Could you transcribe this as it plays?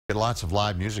Get lots of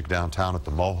live music downtown at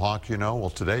the Mohawk, you know. Well,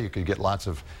 today you could get lots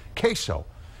of queso.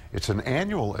 It's an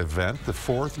annual event, the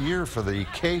fourth year for the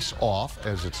Quesoff,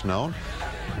 as it's known.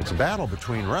 It's a battle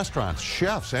between restaurants,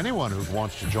 chefs, anyone who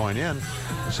wants to join in.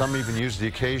 Some even use the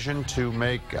occasion to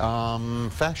make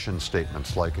fashion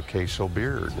statements like a queso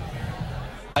beard.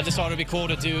 I just thought it'd be cool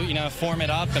to do, form it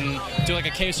up and do like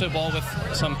a queso bowl with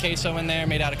some queso in there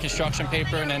made out of construction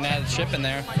paper and then add chip in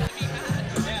there.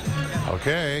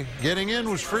 Okay, getting in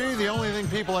was free. The only thing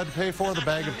people had to pay for, the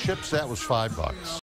bag of chips, that was $5.